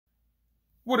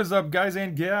What is up, guys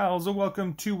and gals, and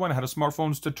welcome to One How to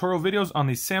Smartphones tutorial videos on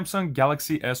the Samsung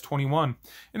Galaxy S21.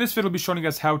 In this video, I'll be showing you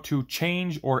guys how to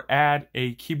change or add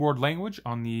a keyboard language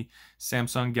on the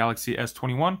Samsung Galaxy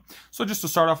S21. So just to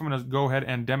start off, I'm going to go ahead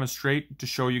and demonstrate to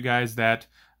show you guys that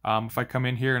if I come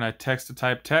in here and I text to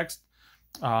type text,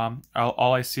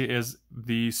 all I see is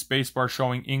the spacebar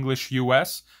showing English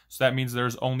US. So that means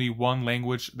there's only one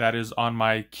language that is on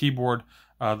my keyboard,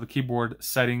 the keyboard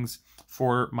settings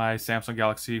for my Samsung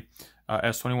Galaxy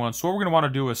S21. So what we're going to want to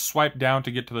do is swipe down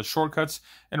to get to the shortcuts,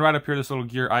 and right up here, this little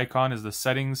gear icon is the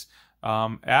settings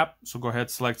app. So go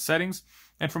ahead, select settings,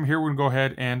 and from here we're going to go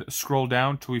ahead and scroll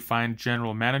down till we find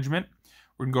general management.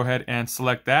 We're going to go ahead and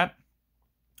select that.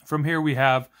 From here we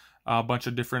have a bunch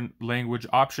of different language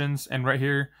options, and right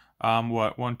here,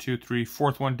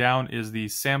 fourth one down is the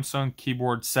Samsung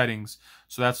keyboard settings.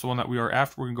 So that's the one that we are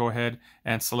after. We're gonna go ahead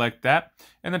and select that,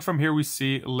 and then from here we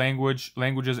see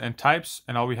languages and types,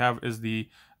 and all we have is the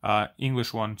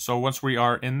English one. So once we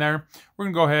are in there, we're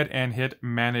gonna go ahead and hit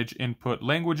manage input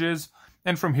languages,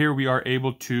 and from here we are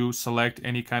able to select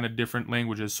any kind of different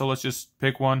languages. So let's just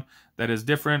pick one that is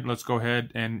different. Let's go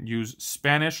ahead and use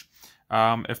Spanish.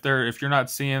 If you're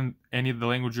not seeing any of the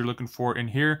language you're looking for in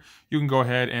here, you can go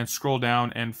ahead and scroll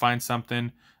down and find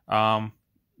something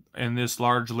in this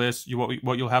large list.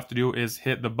 What you'll have to do is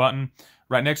hit the button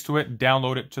right next to it,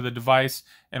 download it to the device,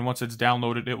 and once it's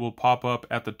downloaded, it will pop up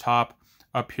at the top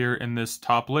up here in this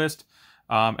top list.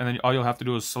 And then all you'll have to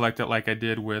do is select it like I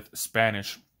did with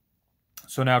Spanish.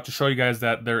 So now to show you guys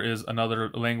that there is another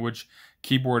language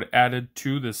keyboard added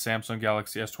to the Samsung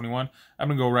Galaxy S21, I'm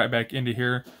going to go right back into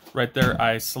here. Right there,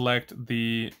 I select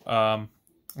the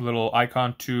little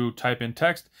icon to type in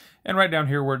text. And right down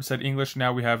here where it said English,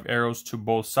 now we have arrows to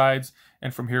both sides.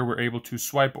 And from here, we're able to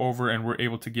swipe over and we're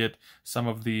able to get some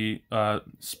of the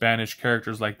Spanish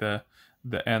characters like the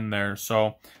end there.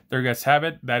 So there you guys have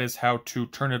it. That is how to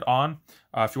turn it on.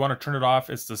 If you want to turn it off,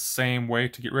 it's the same way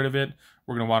to get rid of it.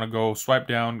 We're going to want to go swipe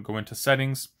down, go into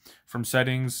settings. From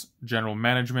settings, general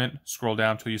management, scroll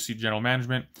down till you see general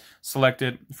management, select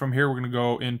it. From here, we're going to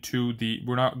go into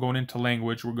we're not going into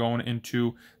language, we're going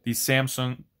into the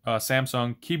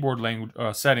Samsung keyboard language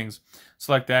settings.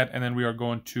 Select that, and then we are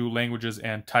going to languages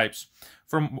and types.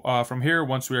 From here,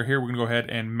 once we are here, we're going to go ahead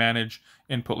and manage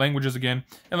input languages again.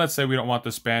 And let's say we don't want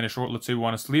the Spanish, or let's say we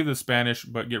want us to leave the Spanish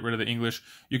but get rid of the English.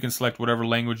 You can select whatever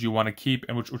language you want to keep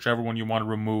and whichever one you want to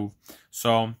remove.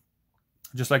 So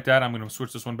just like that, I'm going to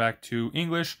switch this one back to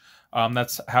English.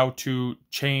 That's how to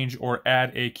change or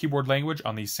add a keyboard language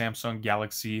on the Samsung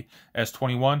Galaxy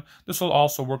S21. This will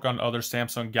also work on other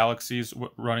Samsung Galaxies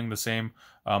running the same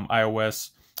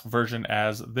iOS version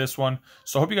as this one.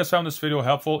 So I hope you guys found this video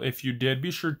helpful. If you did, be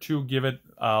sure to give it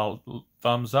a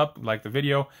thumbs up, like the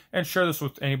video, and share this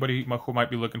with anybody who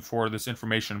might be looking for this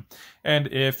information.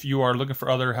 And if you are looking for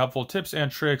other helpful tips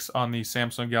and tricks on the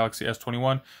Samsung Galaxy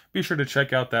S21, be sure to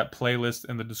check out that playlist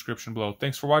in the description below.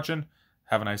 Thanks for watching.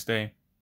 Have a nice day.